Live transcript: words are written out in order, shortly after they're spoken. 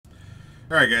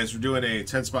All right, guys, we're doing a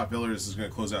 10-spot filler. This is going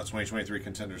to close out 2023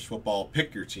 Contenders football.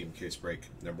 Pick your team case break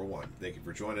number 1. Thank you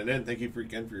for joining in. Thank you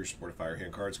again for your support of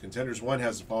Firehand Cards. Contenders 1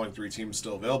 has the following 3 teams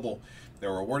still available that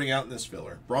we're awarding out in this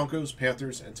filler: Broncos,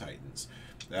 Panthers, and Titans.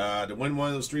 To win one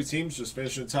of those 3 teams, just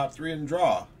finish in the top 3 and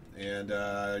draw. And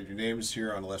your names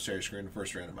here on the left side of your screen. The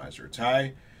first randomizer: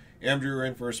 Ty, Andrew are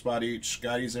in for a spot each.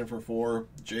 Scotty's in for 4.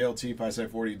 JLT, Pyside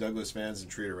 40, Douglas fans,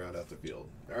 and Treat around out the field.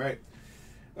 All right.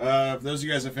 For those of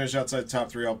you guys that finish outside the top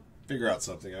 3, I'll figure out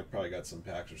something. I've probably got some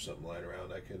packs or something lying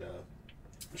around. I can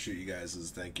shoot you guys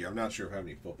as a thank you. I'm not sure if I have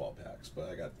any football packs,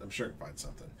 but I'm sure I can find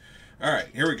something. All right,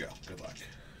 here we go. Good luck.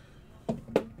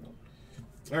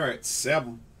 All right,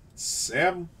 7.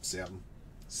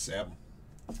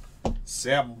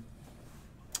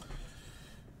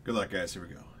 Good luck, guys. Here we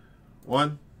go.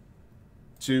 1,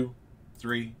 2,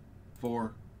 3,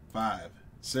 4, 5,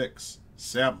 6,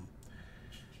 7.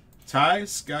 Ty,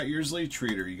 Scott Yearsley,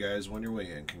 Treater. You guys won your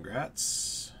way in.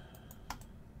 Congrats.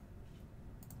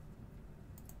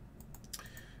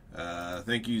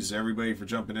 Thank yous to everybody for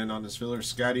jumping in on this filler.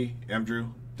 Scotty,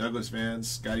 Andrew, Douglas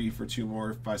fans, Scotty for 2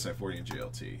 more, Pyside 40 and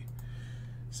JLT.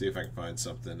 See if I can find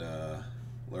something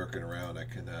lurking around I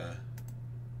can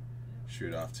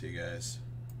shoot off to you guys.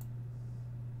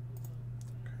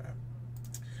 Okay.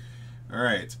 All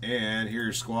right, and here are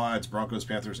your squads: Broncos,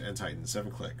 Panthers, and Titans.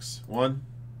 7 clicks. 1,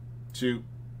 2.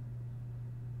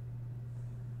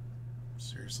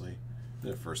 Seriously?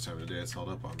 The first time of the day it's held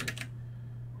up on me.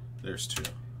 There's 2.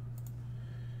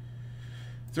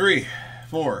 3,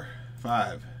 4,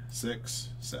 5, 6,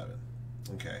 7.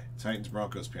 Okay. Titans,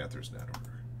 Broncos, Panthers in that order.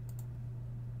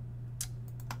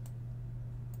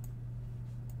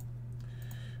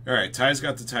 Alright, Ty's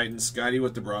got the Titans, Scotty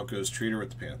with the Broncos, Treater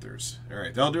with the Panthers.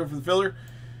 Alright, that'll do it for the filler.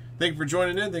 Thank you for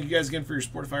joining in. Thank you guys again for your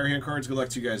support of Firehand Cards. Good luck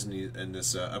to you guys in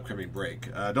this upcoming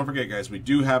break. Don't forget, guys, we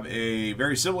do have a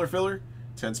very similar filler,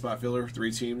 10-spot filler,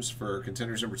 3 teams for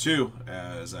Contenders number 2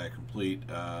 as I complete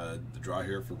the draw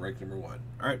here for break number 1.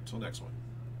 All right, until next one.